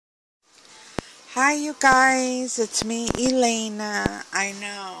Hi you guys, it's me Elena. I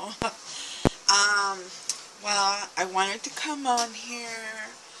know. Well, I wanted to come on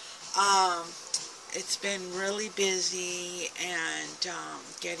here. Um it's been really busy and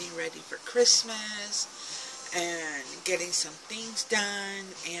getting ready for Christmas and getting some things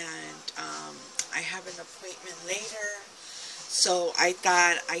done, and I have an appointment later. So I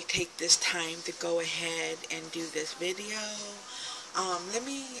thought I'd take this time to go ahead and do this video. Let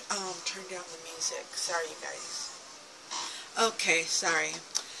me turn down the music. Sorry, you guys. Okay, sorry.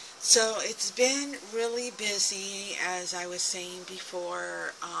 So it's been really busy, as I was saying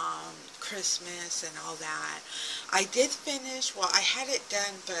before, Christmas and all that. I did finish, well, I had it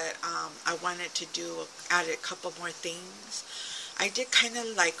done, but I wanted to add a couple more things. I did kind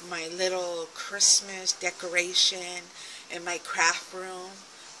of like my little Christmas decoration in my craft room,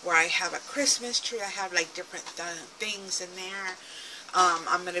 where I have a Christmas tree. I have like different things in there.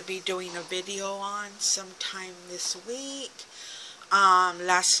 I'm going to be doing a video on sometime this week.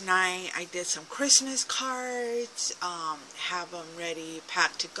 Last night I did some Christmas cards, have them ready,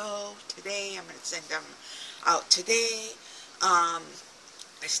 packed to go. Today I'm going to send them out today. I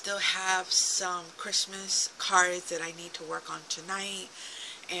still have some Christmas cards that I need to work on tonight,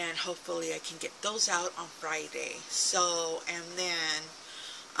 and hopefully I can get those out on Friday. So, and then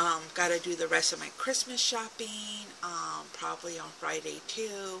got to do the rest of my Christmas shopping, probably on Friday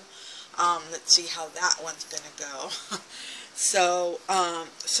too. Let's see how that one's gonna go. So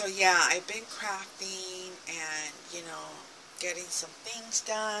yeah, I've been crafting and, getting some things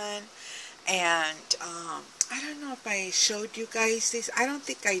done. And I don't know if I showed you guys these. I don't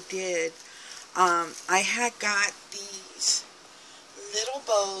think I did. I had got these little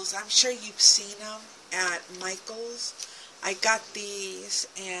bows. I'm sure you've seen them at Michael's. I got these,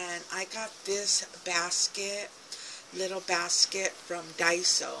 and I got this little basket from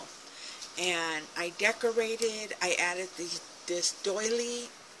Daiso, and I decorated. I added this doily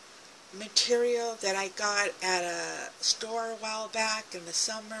material that I got at a store a while back in the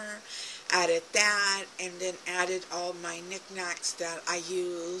summer. Added that, and then added all my knickknacks that I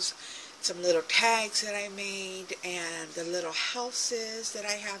use, some little tags that I made, and the little houses that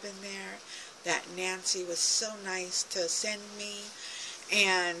I have in there that Nancy was so nice to send me,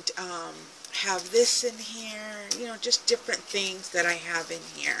 and have this in here, just different things that I have in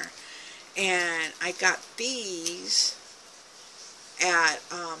here. And I got these at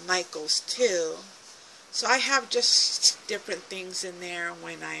Michael's too. So I have just different things in there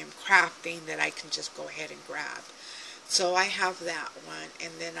when I am crafting that I can just go ahead and grab. So I have that one,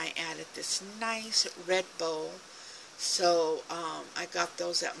 and then I added this nice red bow. So I got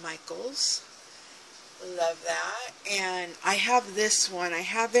those at Michael's. Love that. And I have this one. I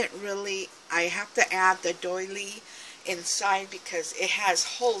have to add the doily inside because it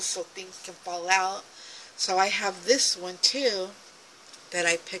has holes so things can fall out. So I have this one too that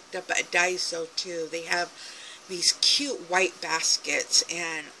I picked up at Daiso too. They have these cute white baskets,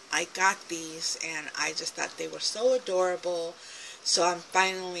 and I got these, and I just thought they were so adorable. So I'm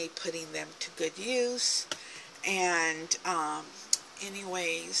finally putting them to good use. And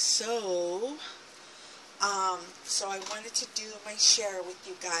anyways, so I wanted to do my share with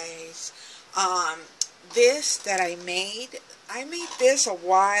you guys. This that I made this a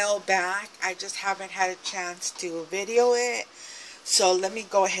while back. I just haven't had a chance to video it. So let me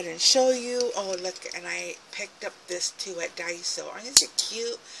go ahead and show you. Oh, look, and I picked up this too at Daiso. Isn't it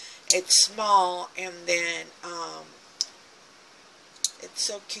cute? It's small, and then it's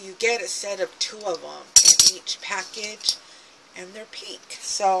so cute. You get a set of 2 of them in each package, and they're pink.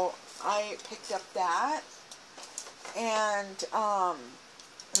 So I picked up that, and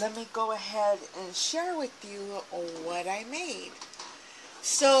let me go ahead and share with you what I made.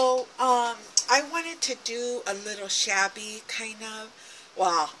 So I wanted to do a little shabby kind of,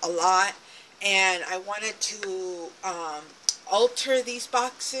 well, a lot, and I wanted to alter these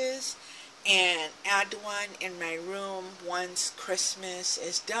boxes and add one in my room once Christmas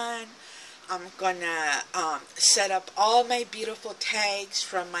is done. I'm gonna set up all my beautiful tags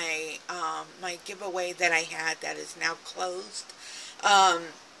from my my giveaway that I had that is now closed.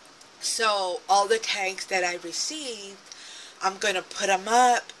 So all the tags that I received, I'm gonna put them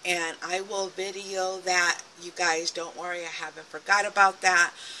up, and I will video that. You guys, don't worry, I haven't forgot about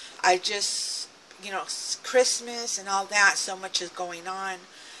that. I just, Christmas and all that, so much is going on.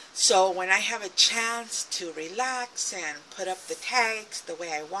 So when I have a chance to relax and put up the tags the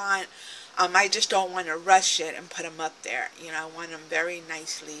way I want, I just don't want to rush it and put them up there. I want them very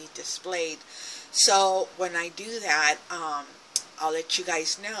nicely displayed. So when I do that, I'll let you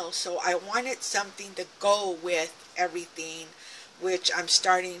guys know. So I wanted something to go with everything which I'm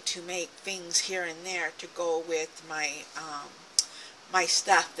starting to make things here and there to go with my my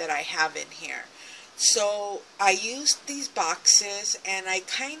stuff that I have in here. So I used these boxes, and I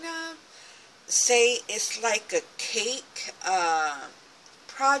kind of say it's like a cake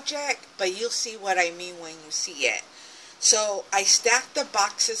project, but you'll see what I mean when you see it. So I stacked the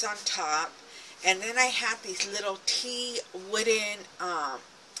boxes on top, and then I have these little wooden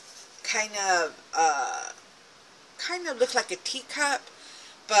kind of look like a teacup,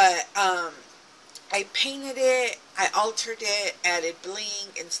 but I painted it, I altered it, added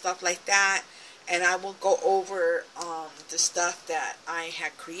bling and stuff like that, and I will go over the stuff that I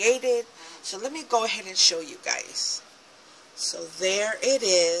had created. So let me go ahead and show you guys. So there it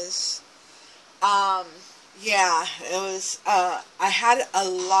is. Yeah, it was, I had a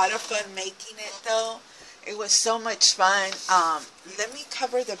lot of fun making it though. It was so much fun. Let me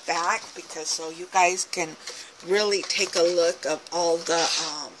cover the back, because so you guys can really take a look of all the,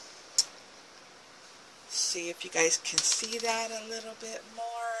 see if you guys can see that a little bit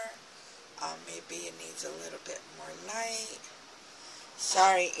more. Maybe it needs a little bit more light.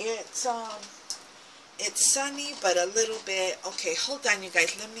 Sorry, it's sunny, but a little bit. Okay, hold on, you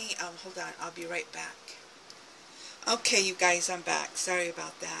guys. Let me, hold on. I'll be right back. Okay, you guys, I'm back. Sorry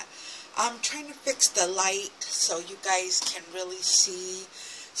about that. I'm trying to fix the light so you guys can really see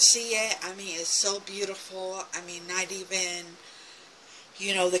it. I mean, it's so beautiful. I mean, not even,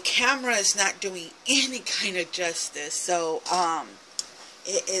 you know, the camera is not doing any kind of justice. So,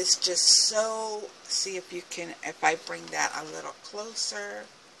 it is just so, see if you can, if I bring that a little closer,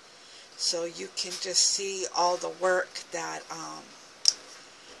 so you can just see all the work that,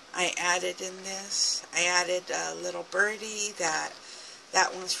 I added in this. I added a little birdie, that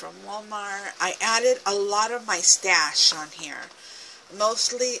one's from Walmart. I added a lot of my stash on here.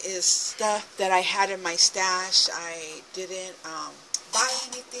 Mostly is stuff that I had in my stash. I didn't buy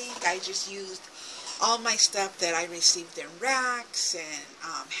anything. I just used all my stuff that I received in racks and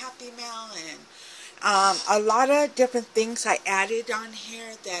Happy Mail, and a lot of different things I added on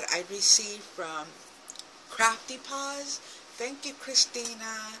here that I received from Crafty Paws. Thank you,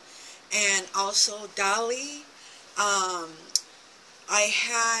 Christina, and also Dolly. I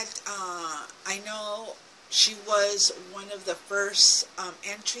know she was one of the first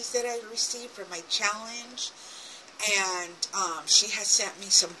entries that I received for my challenge, and she has sent me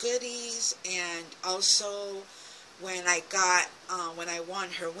some goodies, and also when I got, when I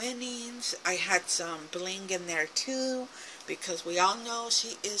won her winnings, I had some bling in there too, because we all know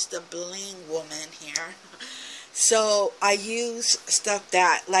she is the bling woman here. So I use stuff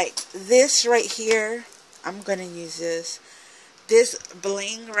that, like this right here, I'm going to use this. This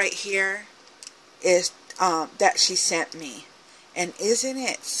bling right here is that she sent me. And isn't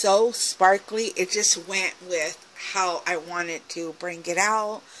it so sparkly? It just went with how I wanted to bring it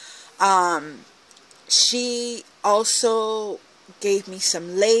out. She also gave me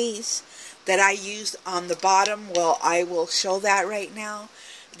some lace that I used on the bottom. Well, I will show that right now.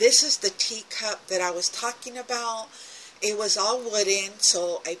 This is the teacup that I was talking about. It was all wooden,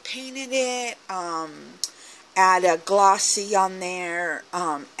 so I painted it, added glossy on there,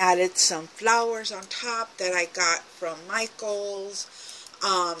 added some flowers on top that I got from Michael's,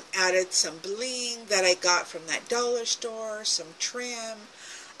 added some bling that I got from that dollar store, some trim.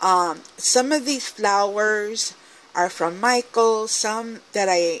 Some of these flowers are from Michael's, some that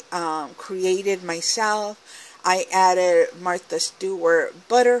I created myself. I added Martha Stewart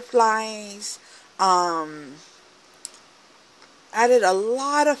butterflies, added a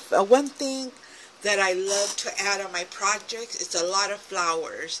lot of, one thing that I love to add on my projects is a lot of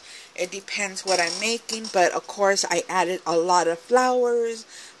flowers. It depends what I'm making, but of course I added a lot of flowers,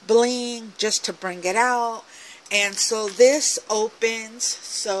 bling, just to bring it out. And so this opens,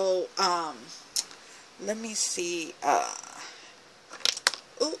 so let me see,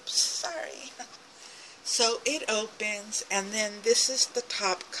 oops, sorry. So it opens, and then this is the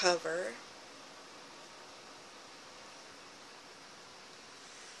top cover.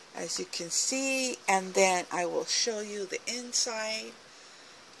 As you can see, and then I will show you the inside.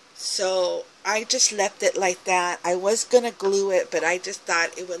 So I just left it like that. I was going to glue it, but I just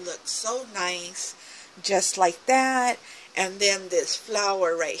thought it would look so nice just like that. And then this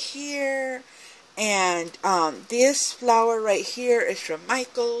flower right here, and this flower right here is from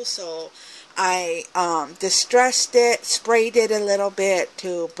Michael. So I distressed it, sprayed it a little bit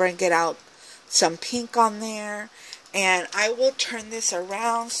to bring it out, some pink on there. And I will turn this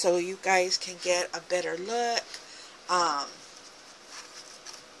around so you guys can get a better look.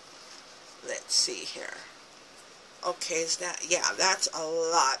 Let's see here. Okay, is that, yeah, that's a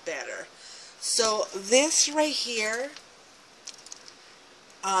lot better. So this right here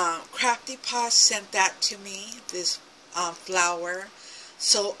Crafty Paws sent that to me, this flower.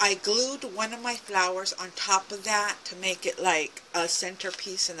 So I glued one of my flowers on top of that to make it like a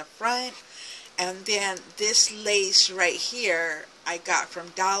centerpiece in the front. And then this lace right here I got from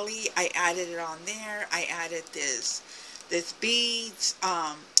Dolly. I added it on there. I added this beads,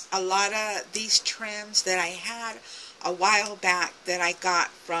 a lot of these trims that I had a while back that I got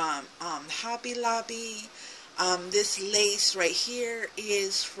from Hobby Lobby. This lace right here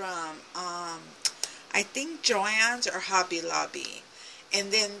is from I think Joann's or Hobby Lobby.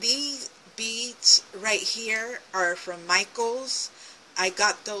 And then these beads right here are from Michael's. I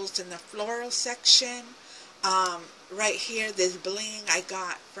got those in the floral section. Right here, this bling I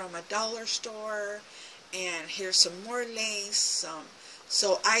got from a dollar store. And here's some more lace.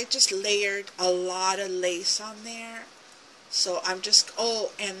 So I just layered a lot of lace on there. So I'm just,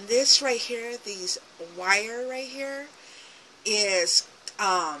 oh, and this right here, these wire right here is,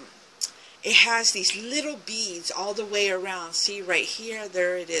 it has these little beads all the way around. See right here,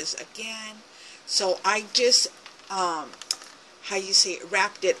 there it is again. So I just, how you say it,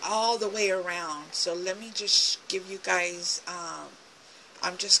 wrapped it all the way around. So let me just give you guys,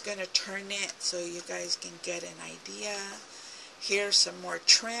 I'm just going to turn it so you guys can get an idea. Here's some more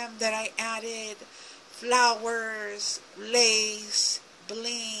trim that I added. Flowers, lace,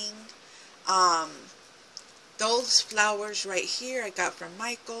 bling. Those flowers right here I got from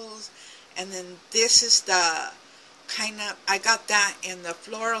Michael's. And then this is the kind of, I got that in the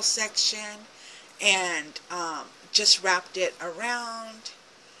floral section. And just wrapped it around.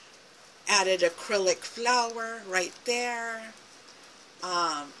 Added acrylic flower right there.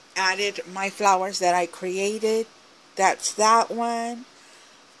 Added my flowers that I created. That's that one.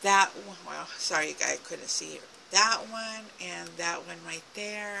 That one, well, sorry you guys couldn't see it. That one and that one right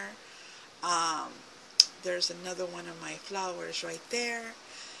there. There's another one of my flowers right there.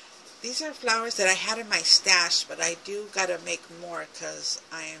 These are flowers that I had in my stash, but I do gotta make more because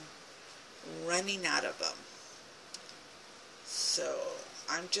I'm running out of them. So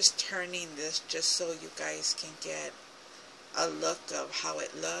I'm just turning this just so you guys can get a look of how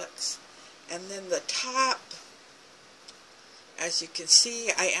it looks. And then the top, as you can see,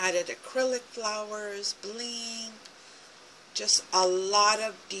 I added acrylic flowers, bling, just a lot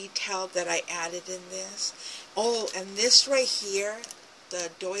of detail that I added in this. Oh, and this right here, the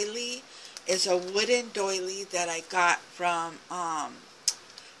doily, is a wooden doily that I got from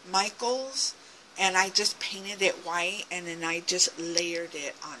Michael's. And I just painted it white, and then I just layered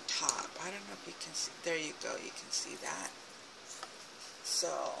it on top. I don't know if you can see. There you go. You can see that. So,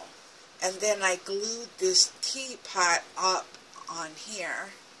 and then I glued this teapot up on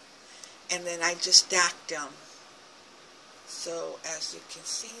here, and then I just stacked them. So, as you can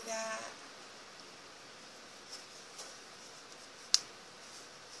see that.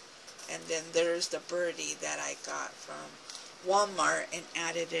 And then there's the birdie that I got from Walmart and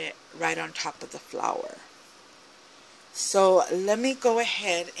added it right on top of the flower. So let me go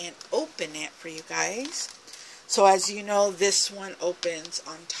ahead and open it for you guys. So as you know, this one opens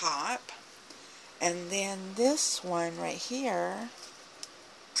on top, and then this one right here,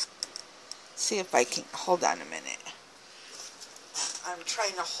 see if I can, hold on a minute. I'm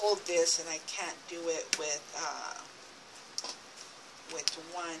trying to hold this and I can't do it with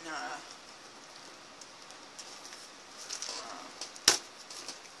one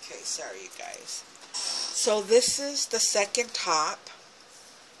okay, sorry you guys. So this is the second top,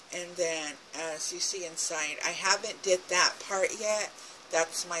 and then as you see inside, I haven't did that part yet.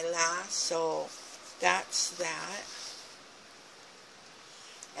 That's my last, so that's that.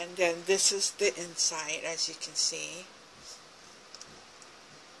 And then this is the inside, as you can see.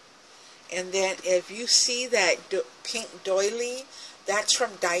 And then if you see that pink doily, that's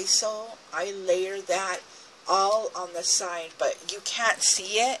from Daiso. I layered that all on the side, but you can't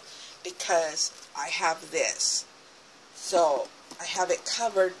see it because I have this. So I have it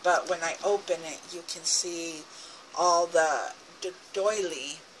covered, but when I open it, you can see all the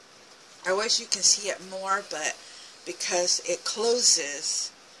doily. I wish you can see it more, but because it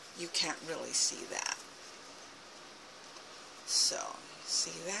closes, you can't really see that. So,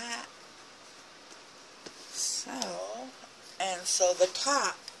 see that? So, and so the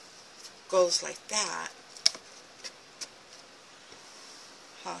top goes like that.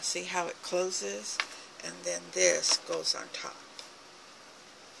 See how it closes? And then this goes on top.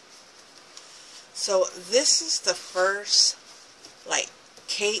 So this is the first like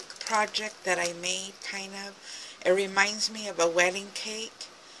cake project that I made, kind of. It reminds me of a wedding cake,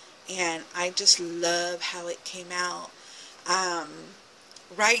 and I just love how it came out.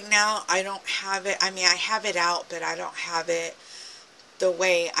 Right now I don't have it. I mean, I have it out, but I don't have it the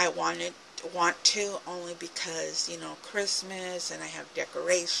way I want to, only because, you know, Christmas and I have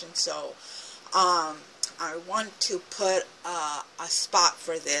decorations. So I want to put a spot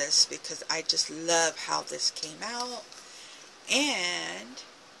for this because I just love how this came out. And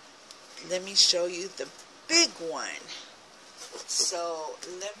let me show you the big one. So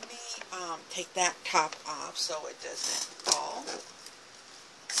let me take that top off so it doesn't fall.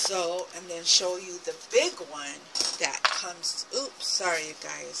 So, and then show you the big one that comes, oops, sorry you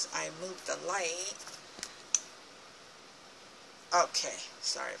guys, I moved the light. Okay,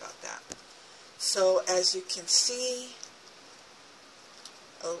 sorry about that. So as you can see,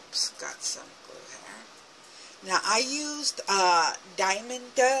 oops, got some glue here. Now I used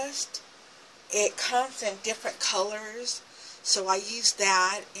diamond dust. It comes in different colors, so I used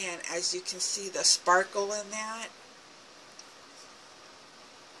that, and as you can see the sparkle in that.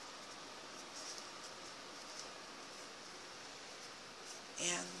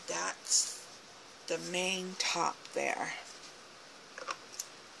 And that's the main top there.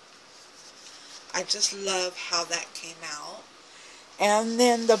 I just love how that came out. And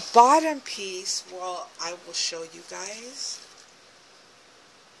then the bottom piece, well, I will show you guys.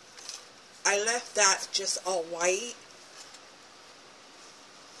 I left that just all white.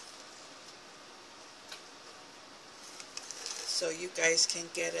 So you guys can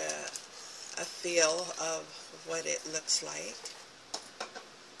get a feel of what it looks like.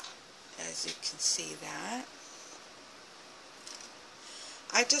 As you can see that.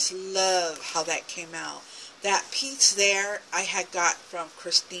 I just love how that came out. That piece there I had got from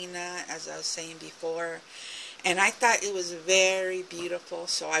Christina, as I was saying before, and I thought it was very beautiful,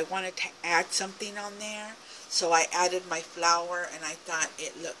 so I wanted to add something on there. So I added my flower, and I thought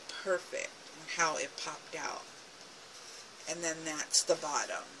it looked perfect and how it popped out. And then that's the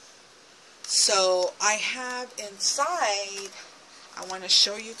bottom. So I have inside, I want to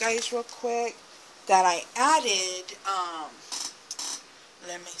show you guys real quick that I added,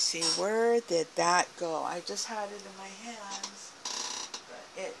 let me see, where did that go? I just had it in my hands,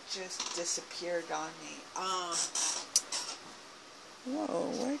 but it just disappeared on me. Whoa,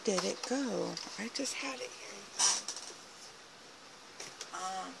 where did it go? I just had it here, you guys.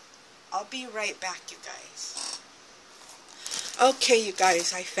 I'll be right back, you guys. Okay, you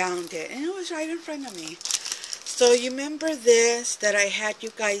guys, I found it, and it was right in front of me. So you remember this that I had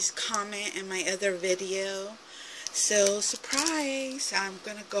you guys comment in my other video? So surprise, I'm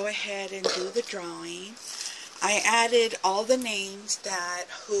going to go ahead and do the drawing. I added all the names that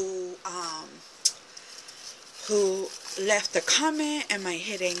who left a comment in my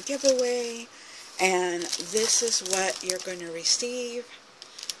hidden giveaway, and this is what you're going to receive.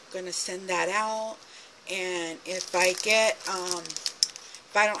 I'm going to send that out, and if I get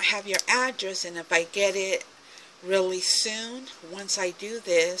if I don't have your address, and if I get it really soon, once I do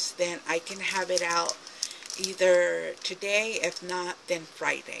this, then I can have it out either today, if not then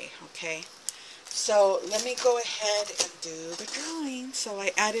Friday. Okay, so let me go ahead and do the drawing. So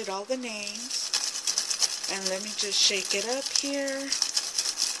I added all the names, and let me just shake it up here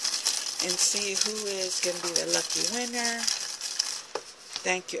and see who is going to be the lucky winner.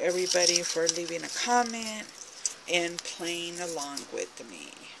 Thank you everybody for leaving a comment and playing along with me.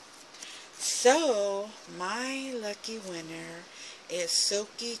 So my lucky winner is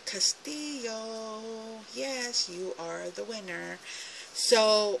Silky Castillo. Yes, you are the winner.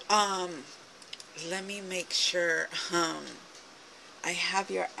 So let me make sure I have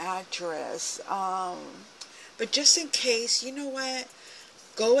your address. But just in case, you know what?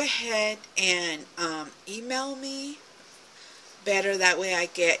 Go ahead and email me. Better, that way I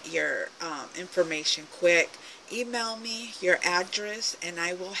get your information quick. Email me your address, and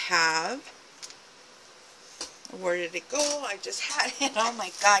I will have, where did it go? I just had it. Oh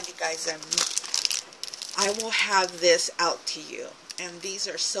my God, you guys, I will have this out to you. And these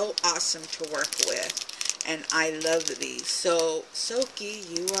are so awesome to work with, and I love these. So Silky,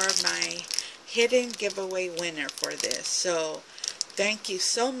 you are my hidden giveaway winner for this. So thank you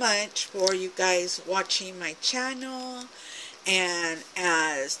so much for you guys watching my channel. And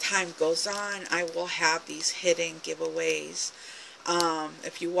as time goes on, I will have these hidden giveaways.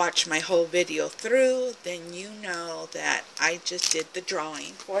 If you watch my whole video through, then you know that I just did the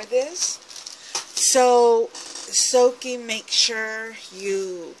drawing for this. So, Silky, make sure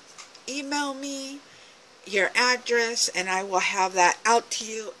you email me your address, and I will have that out to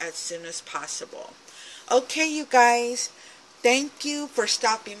you as soon as possible. Okay, you guys. Thank you for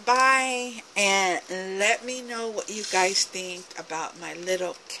stopping by, and let me know what you guys think about my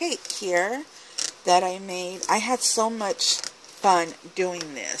little cake here that I made. I had so much fun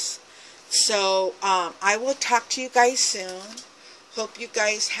doing this. So I will talk to you guys soon. Hope you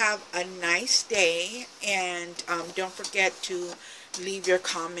guys have a nice day, and don't forget to leave your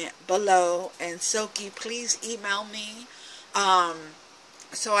comment below. And Silky, please email me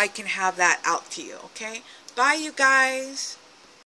so I can have that out to you, okay? Bye, you guys.